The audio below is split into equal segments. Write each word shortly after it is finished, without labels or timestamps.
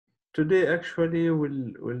Today, actually,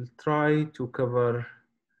 we'll try to cover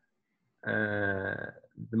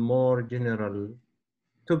the more general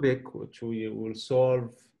topic, which we will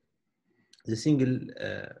solve the single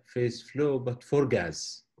phase flow, but for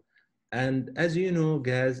gas. And as you know,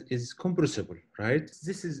 gas is compressible, right?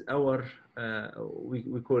 This is our,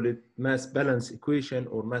 we call it mass balance equation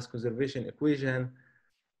or mass conservation equation.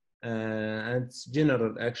 And it's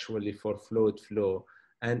general actually for fluid flow.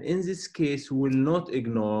 And in this case, we will not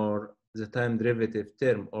ignore the time derivative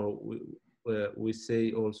term, or we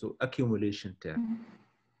say also accumulation term.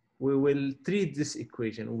 We will treat this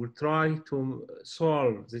equation. We will try to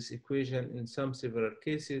solve this equation in some several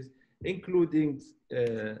cases, including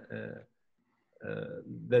the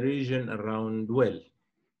region around well.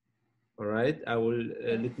 All right, I will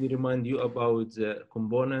let me remind you about the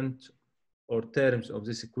component or terms of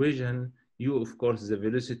this equation. U, of course, is the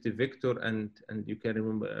velocity vector, and you can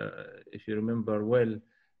remember, if you remember well,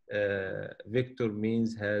 vector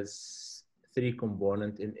means has 3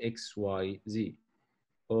 components in x, y, z.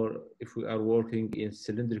 Or if we are working in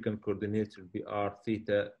cylindrical coordinates, it will be r,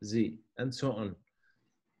 theta, z, and so on.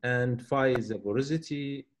 And phi is the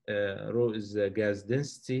porosity, rho is the gas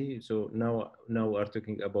density. So now we are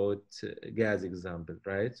talking about gas example,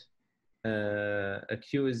 right? A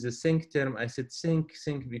Q is the sink term. I said sink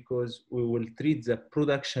because we will treat the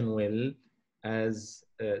production well as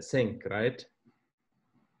sink, right?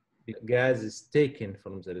 Gas is taken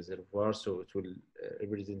from the reservoir, so it will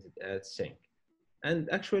represent it as sink. And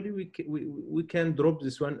actually, we can drop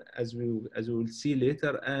this one as we will see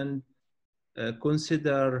later and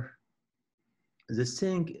consider the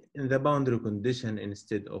sink in the boundary condition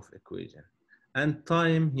instead of equation. And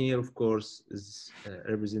time here, of course, is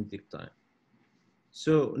representing time.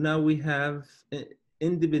 So now we have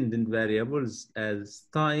independent variables as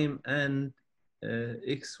time and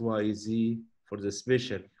x, y, z for the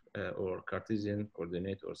spatial or Cartesian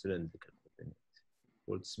coordinate or cylindrical coordinate,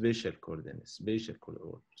 or spatial coordinate,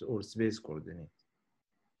 or space coordinate.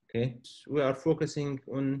 Okay, so we are focusing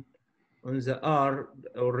on the r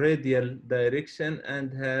or radial direction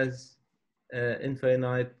and has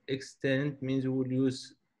infinite extent, means we will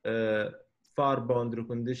use far boundary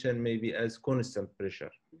condition maybe as constant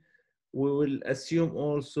pressure. We will assume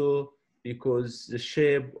also, because the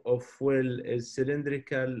shape of well is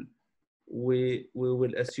cylindrical, we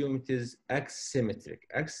will assume it is axisymmetric.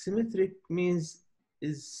 Axisymmetric means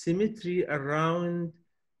is symmetry around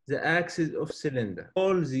the axis of cylinder.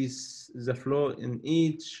 All these, the flow in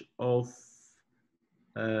each of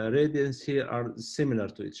radians here are similar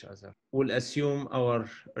to each other. We'll assume our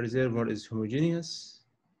reservoir is homogeneous.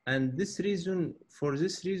 And for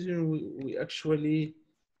this reason, we actually,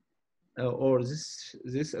 or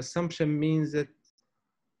this assumption means that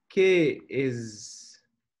K is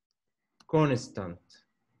constant.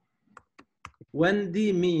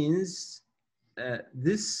 1D means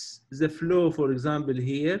the flow, for example,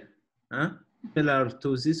 here, similar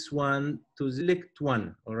to this one, to select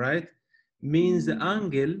one, all right? Means the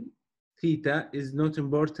angle theta is not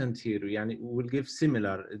important here. Yani we'll give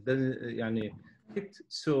similar. It doesn't, yani,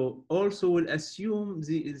 so also we'll assume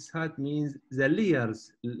this hat means the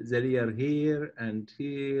layers, the layer here and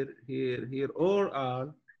here, all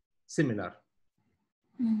are similar.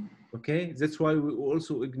 Okay, that's why we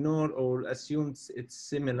also ignore or assume it's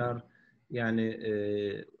similar,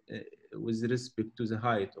 yani, with respect to the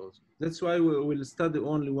height also. That's why we will study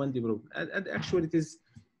only 1D problem. And actually it is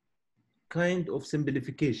kind of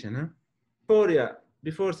simplification.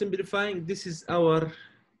 Before simplifying, this is our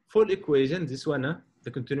full equation, this one,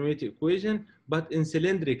 the continuity equation, but in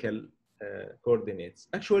cylindrical coordinates.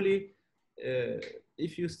 Actually,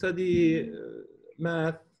 if you study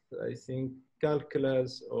math, I think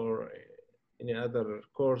calculus or any other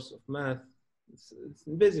course of math, it's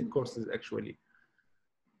basic courses actually,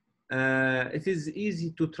 it is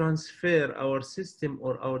easy to transfer our system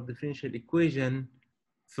or our differential equation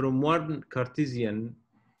from one Cartesian,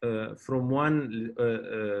 from one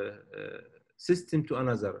system to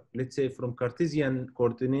another. Let's say from Cartesian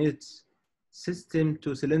coordinates system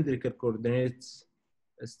to cylindrical coordinates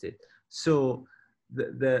state. So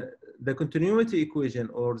the continuity equation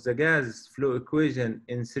or the gas flow equation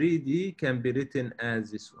in 3D can be written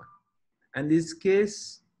as this one. And in this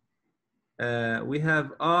case, we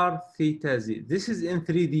have r theta z. This is in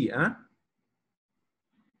 3D, huh?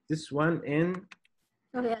 This one in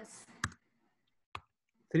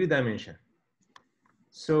 3 dimension.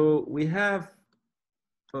 So we have,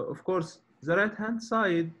 of course, the right-hand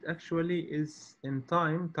side actually is in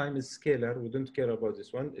time. Time is scalar. We don't care about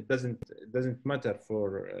this one. It doesn't matter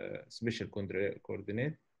for spatial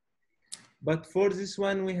coordinate. But for this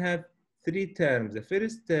one, we have three terms. The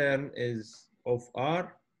first term is of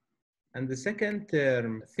R, and the second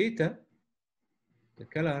term theta, the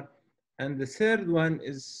color, and the third one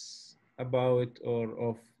is about or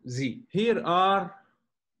of Z. Here R,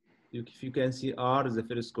 if you can see R is the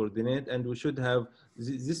first coordinate, and we should have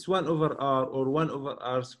this 1 over R or 1 over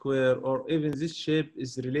R square, or even this shape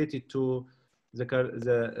is related to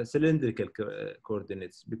the cylindrical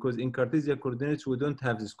coordinates, because in Cartesian coordinates we don't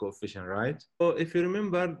have this coefficient, right? So if you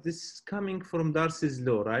remember, this is coming from Darcy's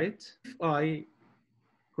law, right? If I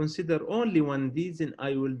consider only 1D, then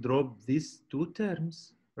I will drop these two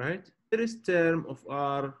terms, right? First term of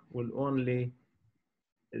R will only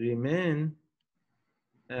remain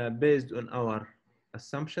based on our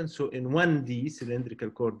assumption. So in 1D,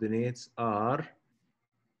 cylindrical coordinates are,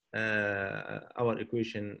 our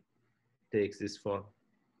equation takes this form.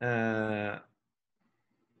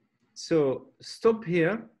 So stop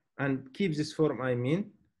here and keep this form, I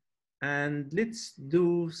mean, and let's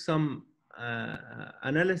do some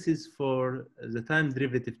analysis for the time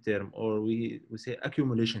derivative term, or we say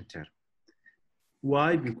accumulation term.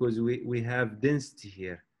 Why? Because we have density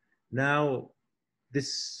here. Now,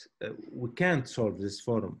 this we can't solve this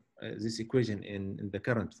form, this equation in the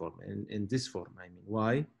current form, in this form, I mean.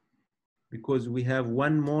 Why? Because we have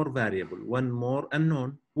one more variable, one more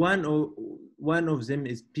unknown. One of them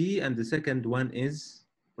is P, and the second one is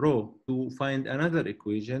rho. To find another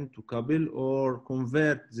equation to couple or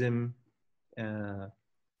convert them to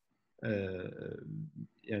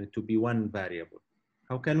be one variable.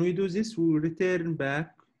 How can we do this? We will return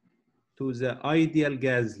back to the ideal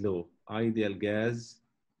gas law. Ideal gas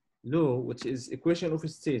law, which is equation of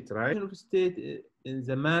state, right? Equation of state in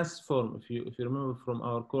the mass form, if you remember from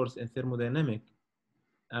our course in thermodynamics,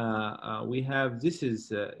 we have, this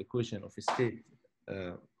is equation of state.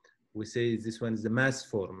 We say this one is the mass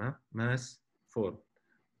form, huh? Mass form.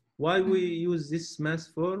 Why we use this mass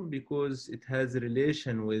form? Because it has a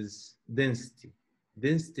relation with density.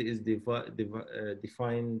 Density is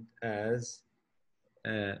defined as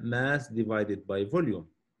mass divided by volume,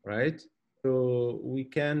 right? So we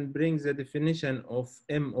can bring the definition of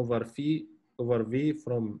M over V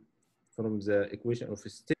from the equation of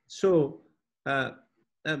state. So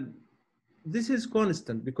this is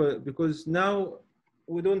constant because now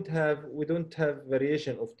we don't have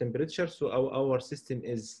variation of temperature. So our system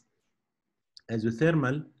is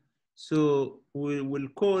isothermal. So we will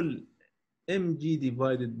call mg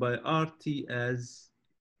divided by RT as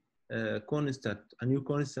constant, a new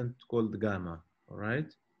constant called gamma. All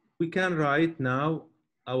right. We can write now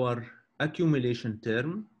our accumulation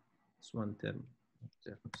term. It's one term.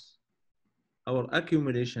 Our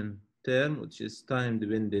accumulation term, which is time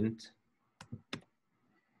dependent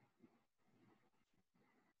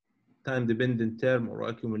term or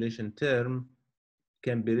accumulation term,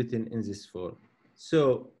 can be written in this form.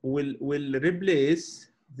 So we'll replace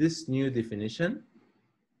this new definition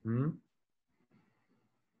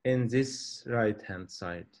in this right-hand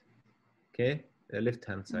side, okay? The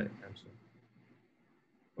left-hand side, I'm sorry.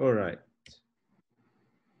 All right.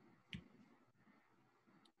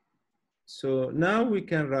 So now we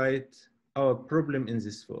can write our problem in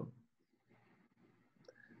this form.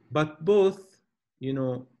 But both, you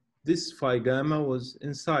know, this phi gamma was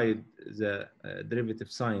inside the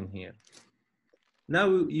derivative sign here. Now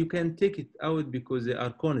you can take it out because they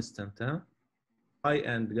are constant, huh? Phi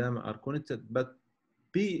and gamma are constant, but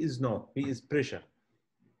P is not. P is pressure,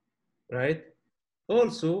 right?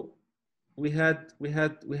 Also, we had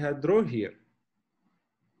rho here.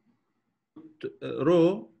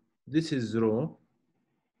 Rho, this is rho,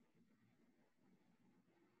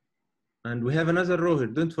 and we have another rho here.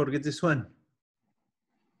 Don't forget this one,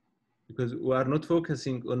 because we are not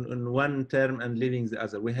focusing on one term and leaving the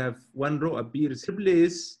other. We have one rho appears.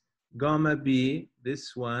 Replace gamma B,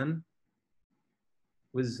 this one,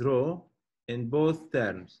 with rho in both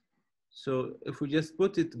terms. So if we just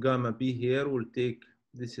put it gamma B here, we'll take,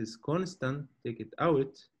 this is constant, take it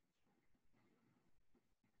out.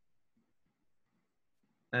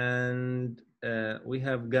 And we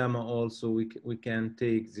have gamma also. We can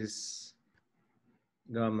take this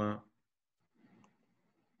gamma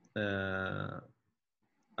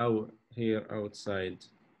out here outside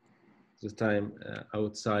the time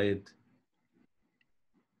outside.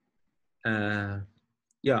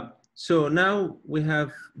 Yeah. So now we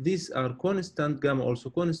have, these are constant, gamma also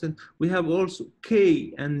constant. We have also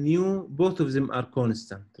K and nu, both of them are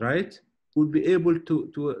constant, right? We'll be able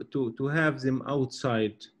to have them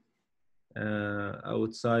outside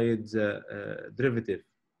outside the derivative.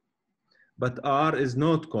 But R is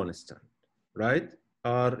not constant, right?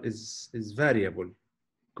 R is variable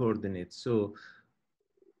coordinate. So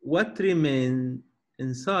what remains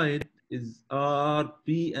inside is R,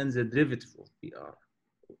 P, and the derivative of PR.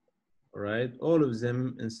 All right, all of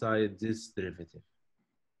them inside this derivative.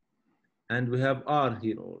 And we have R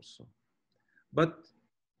here also. But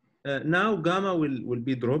now gamma will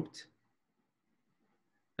be dropped.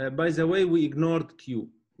 By the way, we ignored Q.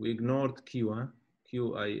 We ignored Q. Huh?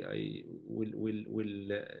 Q, I will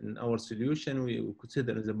in our solution, we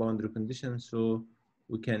consider as a boundary condition, so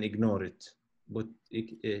we can ignore it, but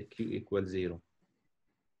Q equals 0.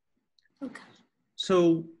 Okay.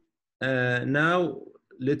 So now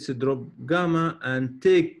let's drop gamma and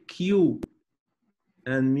take Q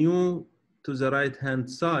and mu to the right-hand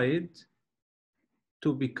side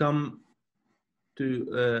to become to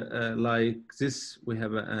like this. We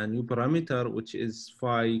have a new parameter, which is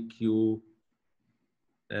phi Q.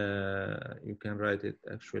 You can write it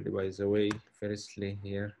actually, by the way, firstly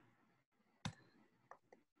here.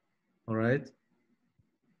 All right.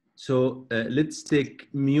 So let's take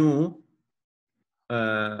mu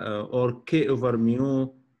or K over mu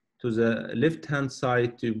to the left-hand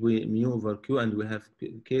side to be mu over Q, and we have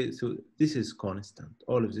K. So this is constant.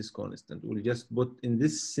 All of this constant. We'll just put in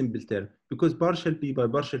this simple term, because partial P by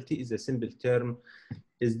partial T is a simple term,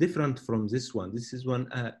 is different from this one. This is one,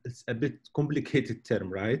 it's a bit complicated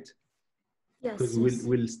term, right? Yes. Because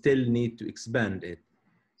we'll still need to expand it.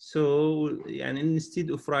 So, and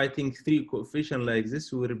instead of writing 3 coefficients like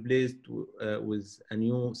this, we replaced with a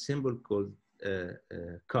new symbol called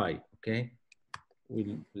chi, okay?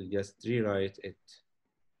 We'll just rewrite it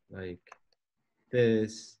like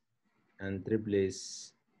this and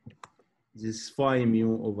replace this phi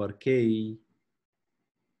mu over K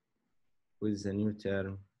with the new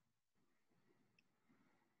term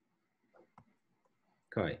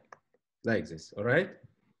chi, like this, all right?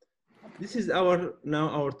 This is our now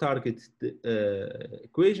our target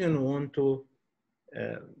equation. We want to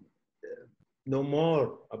know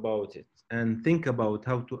more about it and think about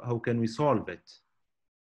how can we solve it.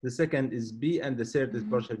 The second is B, and the third is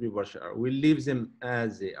partial B, partial R. We'll leave them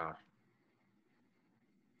as they are.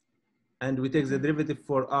 And we take the derivative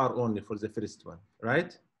for R only for the first one,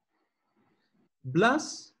 right?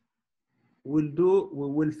 Plus, we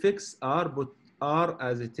will fix R, but R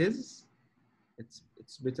as it is.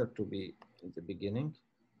 It's better to be in the beginning.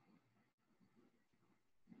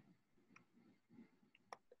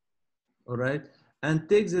 All right, and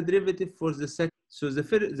take the derivative for the second. So the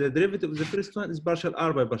derivative of the first one is partial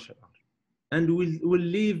R by partial R. And we'll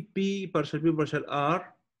leave P, partial P, partial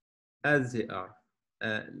R as they are.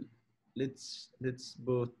 Let's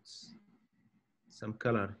put some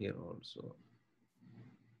color here also.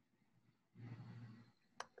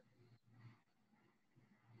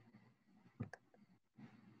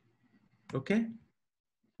 Okay.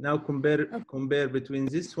 Now compare between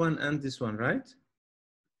this one and this one, right?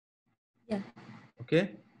 Yeah.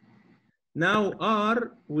 Okay. Now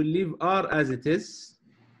R, we'll leave R as it is.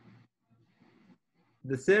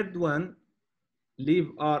 The third one,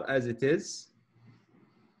 leave R as it is.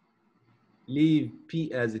 Leave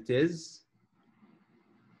P as it is.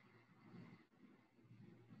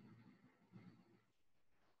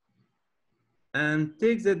 And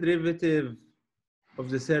take the derivative of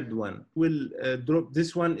the third one. We'll drop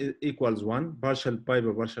this one equals 1. Partial pi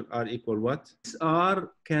by partial R equal what? This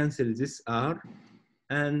R cancel this R.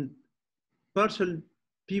 And partial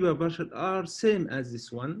P by partial R same as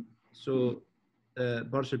this one. So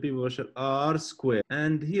partial P by partial R squared.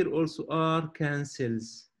 And here also R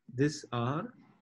cancels this R.